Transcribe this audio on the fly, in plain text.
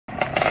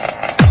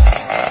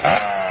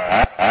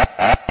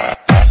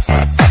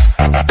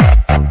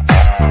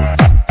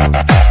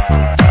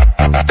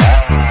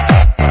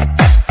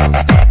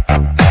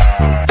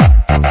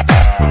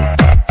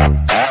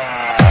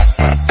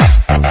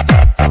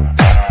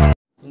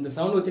இந்த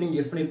சவுண்ட் வச்சு நீங்க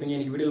கெஸ் பண்ணிருப்பீங்க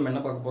இன்னைக்கு வீடியோல நம்ம என்ன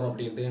பார்க்க போறோம்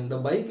அப்படின்ட்டு. இந்த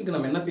பைக்குக்கு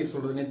நம்ம என்ன பேர்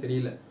சொல்றதுனே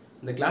தெரியல.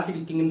 இந்த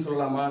கிளாசிக்கல் கிங்னு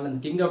சொல்லலாமா, இந்த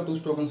கிங் ஆஃப் டூ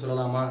ஸ்ட்ரோக்னு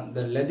சொல்லலாமா, இந்த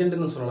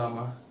லெஜெண்ட்னு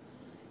சொல்லலாமா,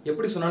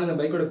 எப்படி சொன்னாலும் இந்த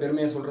பைக்கோட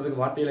பெருமையை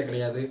சொல்றதுக்கு வார்த்தையில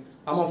கிடையாது.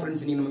 ஆமா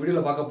ஃப்ரெண்ட்ஸ், நீங்க நம்ம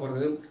வீடியோல பார்க்க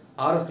போறது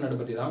ஆர்எஸ் கண்ணாடி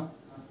பத்தி தான்.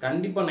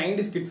 கண்டிப்பா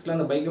 90s கிட்ஸ்க்குலாம்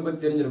அந்த பைக்கை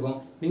பத்தி தெரிஞ்சிருக்கும்.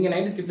 நீங்க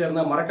 90s கிட்ஸா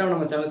இருந்தா மறக்காம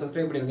நம்ம சேனலை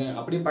சப்ஸ்கிரைப் பண்ணிருங்க.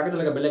 அப்படியே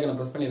பக்கத்துல இருக்க பெல் ஐகானை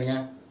பிரஸ் பண்ணிருங்க.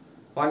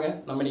 வாங்க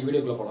நம்ம இன்னைக்கு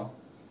வீடியோக்குள்ள போலாம்.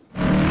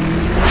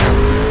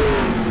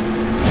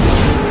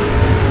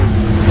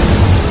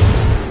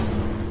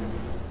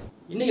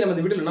 இன்னைக்கு நம்ம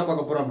இந்த வீடியோல என்ன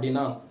பார்க்க போறோம்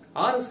அப்படின்னா,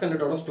 ஆர்எஸ்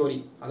கண்டக்டரோட ஸ்டோரி,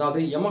 அதாவது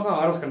Yamaha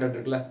ஆர்எஸ் கண்டக்டர்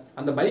இருக்குல்ல,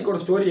 அந்த பைக்கோட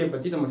ஸ்டோரியை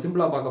பத்தி நம்ம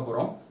சிம்பிளா பார்க்க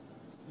போறோம்.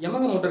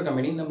 Yamaha மோட்டார்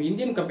கம்பெனி நம்ம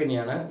இந்தியன்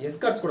கம்பெனியான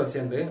எஸ்கார்ட்ஸ் கூட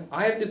சேர்ந்து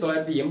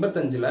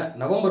 1985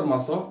 நவம்பர்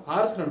மாசம்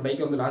ஆர்எஸ் கண்டக்டர்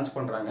பைக்கை வந்து லான்ச்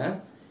பண்றாங்க.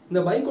 இந்த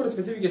பைக்கோட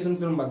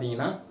ஸ்பெசிபிகேஷன்ஸ்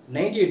பாத்தீங்கன்னா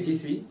 98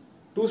 cc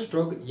 2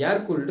 ஸ்ட்ரோக்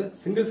ஏர் கூல்டு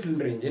சிங்கிள்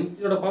சிலிண்டர் இன்ஜின்.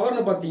 இதோட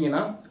பவர்னு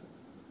பாத்தீங்கன்னா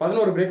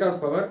 11 break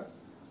horse power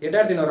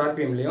 8100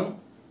 ஆர்பிஎம்லயும்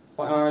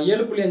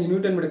 7.5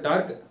 Newton metre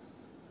dark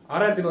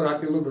 6100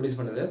 RPM produce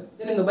பண்ணுது.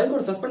 இந்த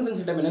பைக்கோட சஸ்பென்ஷன்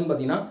சிஸ்டம் என்னன்னு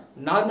பாத்தீங்கன்னா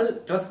நார்மல்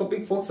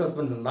டெலஸ்கோபிக் ஃபோக்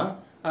சஸ்பென்ஷன் தான்.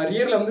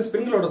 ரியர்ல வந்து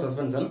ஸ்பிரிங்களோட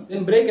சஸ்பென்ஷன்.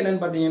 தென் பிரேக்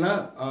என்னன்னு பாத்தீங்கன்னா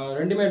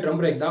ரெண்டுமே ட்ரம்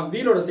பிரேக் தான்.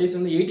 வீலோட சைஸ்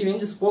வந்து 18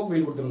 இன்ச் ஸ்போக்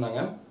வீல்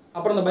கொடுத்திருந்தாங்க.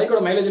 அப்புறம் இந்த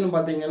பைக்கோட மைலேஜ்னு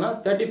பாத்தீங்கன்னா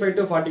 35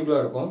 to 40 கிலோ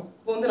இருக்கும்.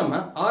 இப்போ வந்து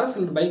நம்ம ஆர்எஸ்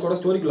பைக்கோட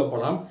ஸ்டோரிக்குள்ள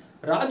போலாம்.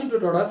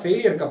 ராஜ்டூட்டோட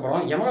ஃபெயிலியருக்கு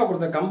அப்புறம் Yamaha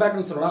கொடுத்த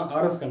கம்பேக்னு சொல்லலாம்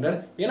ஆர்எஸ் 100.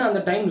 ஏன்னா அந்த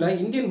டைம்ல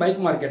இந்தியன்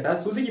பைக் மார்க்கெட்டை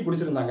சுசுகி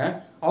பிடிச்சிருந்தாங்க.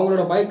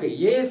 அவங்களோட பைக்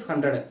AS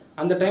 100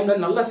 அந்த டைம்ல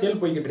நல்லா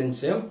சேல் போய்கிட்டு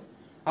இருந்துச்சு.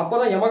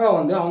 அப்பதான் Yamaha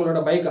வந்து அவங்களோட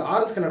பைக்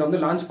ஆர்எஸ் 100 வந்து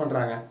லான்ச்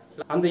பண்றாங்க.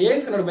 அந்த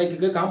AS 100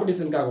 பைக்கு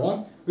காம்படிஷனுக்காகவும்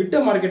விட்ட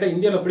மார்க்கெட்டை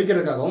இந்தியாவில்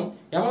பிடிக்கிறதுக்காகவும்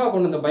Yamaha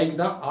கொண்டு வந்த பைக்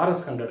தான்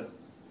ஆர்எஸ் 100.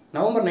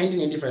 நவம்பர்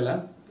 1985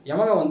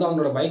 Yamaha வந்து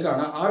அவங்களோட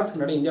பைக்கான ஆர்எஸ்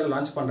 100 இந்தியாவில்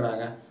லான்ச்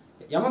பண்றாங்க.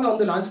 Yamaha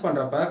வந்து லான்ச்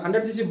பண்றப்ப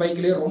 100cc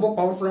பைக்லயே ரொம்ப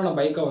பவர்ஃபுல்லான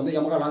பைக்கை வந்து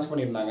Yamaha லான்ச்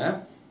பண்ணியிருந்தாங்க.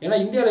 ஏன்னா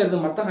இந்தியாவில் இருந்த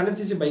மற்ற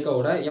 100cc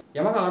பைக்கோட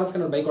Yamaha ஆர்எஸ்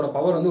 100 பைக்கோட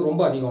பவர் வந்து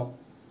ரொம்ப அதிகம்.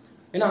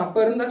 ஏன்னா அப்ப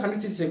இருந்த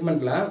 100cc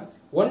செக்மெண்ட்ல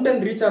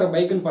 110 ரீச் ஆகிற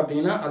பைக்குன்னு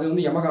பாத்தீங்கன்னா அது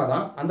வந்து Yamaha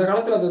தான். அந்த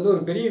காலத்துல அது வந்து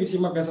ஒரு பெரிய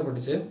விஷயமா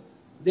பேசப்பட்டுச்சு.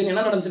 தென்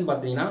என்ன நடந்துச்சுன்னு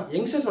பாத்தீங்கன்னா,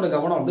 யங்ஸ்டர்ஸோட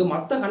கவனம் வந்து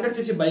மத்த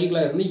 100cc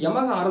பைக்ல இருந்து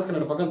Yamaha ஆர்எஸ்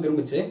 100 பக்கம்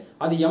திரும்பிச்சு.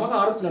 அது Yamaha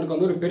ஆர்எஸ் 100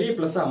 வந்து ஒரு பெரிய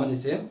பிளஸ்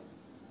அமைஞ்சிச்சு.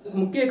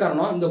 முக்கிய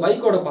காரணம் இந்த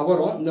பைக்கோட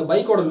பவரும் இந்த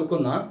பைக்கோட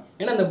லுக்கும் தான்.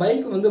 ஏன்னா இந்த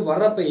பைக் வந்து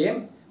வர்றப்பயே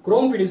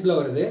குரோம் பினிஷ்ல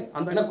வருது.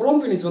 அந்த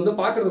குரோம் பினிஷ் வந்து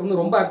பாக்குறதுக்கு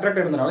வந்து ரொம்ப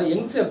அட்ராக்ட் இருந்தனால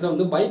யங்ஸ்டர்ஸ்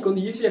வந்து பைக்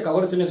வந்து ஈஸியா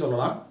கவர்ச்சுன்னே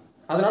சொல்லலாம்.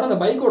 அதனால அந்த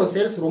பைக்கோட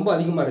சேல்ஸ் ரொம்ப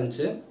அதிகமா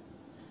இருந்துச்சு.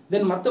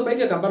 தென் மற்ற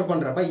பைக்கை கம்பேர்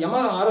பண்றப்ப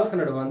Yamaha ஆர்எஸ்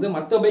 100 வந்து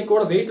மற்ற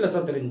பைக்கோட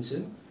வெயிட்லெஸ்ஸா தெரிஞ்சுச்சு.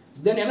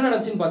 தென் என்ன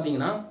நடந்துச்சுன்னு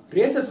பாத்தீங்கன்னா,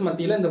 ரேசர்ஸ்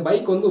மத்தியில இந்த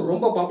பைக் வந்து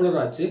ரொம்ப பாப்புலர்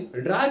ஆச்சு.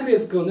 டிராக்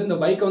ரேஸ்க்கு வந்து இந்த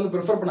பைக்கை வந்து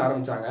ப்ரிஃபர் பண்ண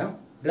ஆரம்பிச்சாங்க.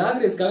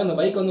 டிராக் ரேஸ்க்காக இந்த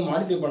பைக் வந்து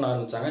மாடிஃபை பண்ண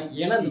ஆரம்பிச்சாங்க.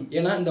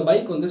 ஏன்னா இந்த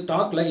பைக் வந்து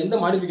ஸ்டாக்ல எந்த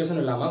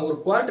மாடிஃபிகேஷன் இல்லாம ஒரு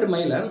குவார்டர்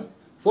மைல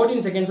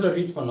 14 செகண்ட்ஸ்ல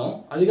ரீச் பண்ணோம்.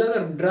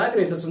 அதுக்காக டிராக்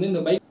ரேசர்ஸ் வந்து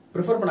இந்த பைக்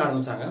ப்ரிஃபர் பண்ண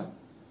ஆரம்பிச்சாங்க.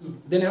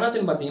 தென்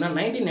என்னாச்சுன்னு பாத்தீங்கன்னா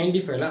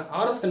 1995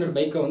 ஆர்எஸ் 100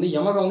 பைக்கை வந்து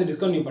Yamaha வந்து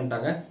டிஸ்கண்டினியூ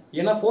பண்ணிட்டாங்க.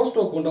 ஏன்னா 4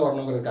 ஸ்ட்ரோக் கொண்டு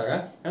வரணுங்கிறதுக்காக.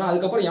 ஏன்னா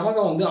அதுக்கப்புறம்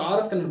Yamaha வந்து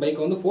ஆர்எஸ் 100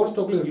 பைக்கை வந்து 4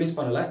 ஸ்ட்ரோக்ல ரிலீஸ்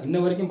பண்ணல,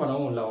 இன்ன வரைக்கும்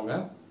பண்ணவும் இல்லை அவங்க.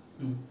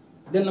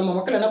 தென் நம்ம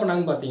மக்கள் என்ன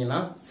பண்ணாங்கன்னு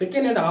பாத்தீங்கன்னா,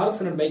 செகண்ட் ஹேண்ட்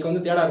ஆர்எஸ் 100 பைக்கை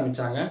வந்து தேட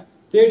ஆரம்பிச்சாங்க.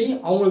 தேடி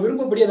அவங்க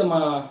விருப்பப்படி அதை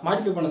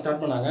மாடிஃபை பண்ண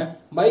ஸ்டார்ட் பண்ணாங்க.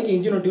 பைக்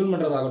இன்ஜினை tune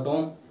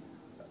பண்றதாகட்டும்,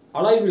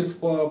 alloy wheels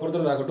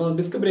பொறுத்துறதாகட்டும்,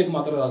 disc brake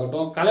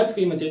மாத்துறதாகட்டும், colour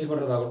ஸ்கீமை சேஞ்ச்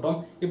பண்றதாகட்டும்,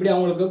 இப்படி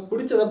அவங்களுக்கு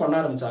பிடிச்சதை பண்ண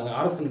ஆரம்பிச்சாங்க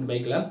ஆர்எஸ் 100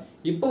 பைக்ல.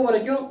 இப்போ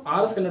வரைக்கும்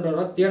ஆர்எஸ்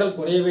 100 தேடல்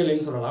குறையவே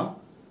இல்லைன்னு சொல்லலாம்.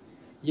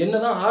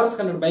 என்னதான் ஆர்எஸ்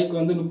 100 பைக்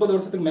வந்து 30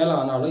 வருஷத்துக்கு மேல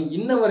ஆனாலும்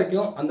இன்ன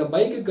வரைக்கும் அந்த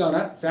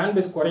பைக்குக்கான ஃபேன்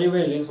பேஸ்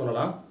குறையவே இல்லைன்னு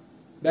சொல்லலாம்.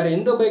 வேற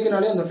எந்த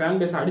பைக்குனாலையும் அந்த ஃபேன்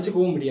பேஸ்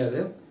அடிச்சுக்கவும் முடியாது.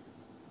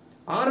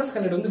 ஆர்எஸ்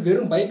 100 வந்து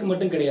வெறும் பைக்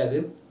மட்டும் கிடையாது,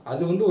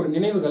 அது வந்து ஒரு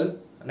நினைவுகள்.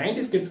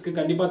 90s கிட்ஸ்க்கு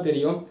கண்டிப்பா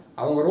தெரியும்.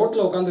 அவங்க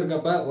ரோட்ல உட்கார்ந்து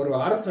இருக்கப்ப ஒரு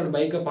ஆர்எஸ் 100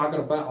 பைக்கை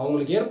பாக்குறப்ப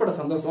அவங்களுக்கு ஏற்பட்ட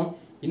சந்தோஷம்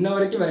இன்ன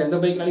வரைக்கும் வேற எந்த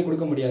பைக்னாலையும்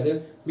கொடுக்க முடியாது.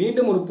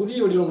 மீண்டும் ஒரு புதிய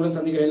வீடியோவில் உங்களை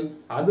சந்திக்கிறேன்.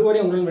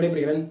 அதுவரை உங்களுடன்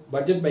விடைபெறுகிறேன்.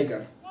 Budget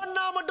biker.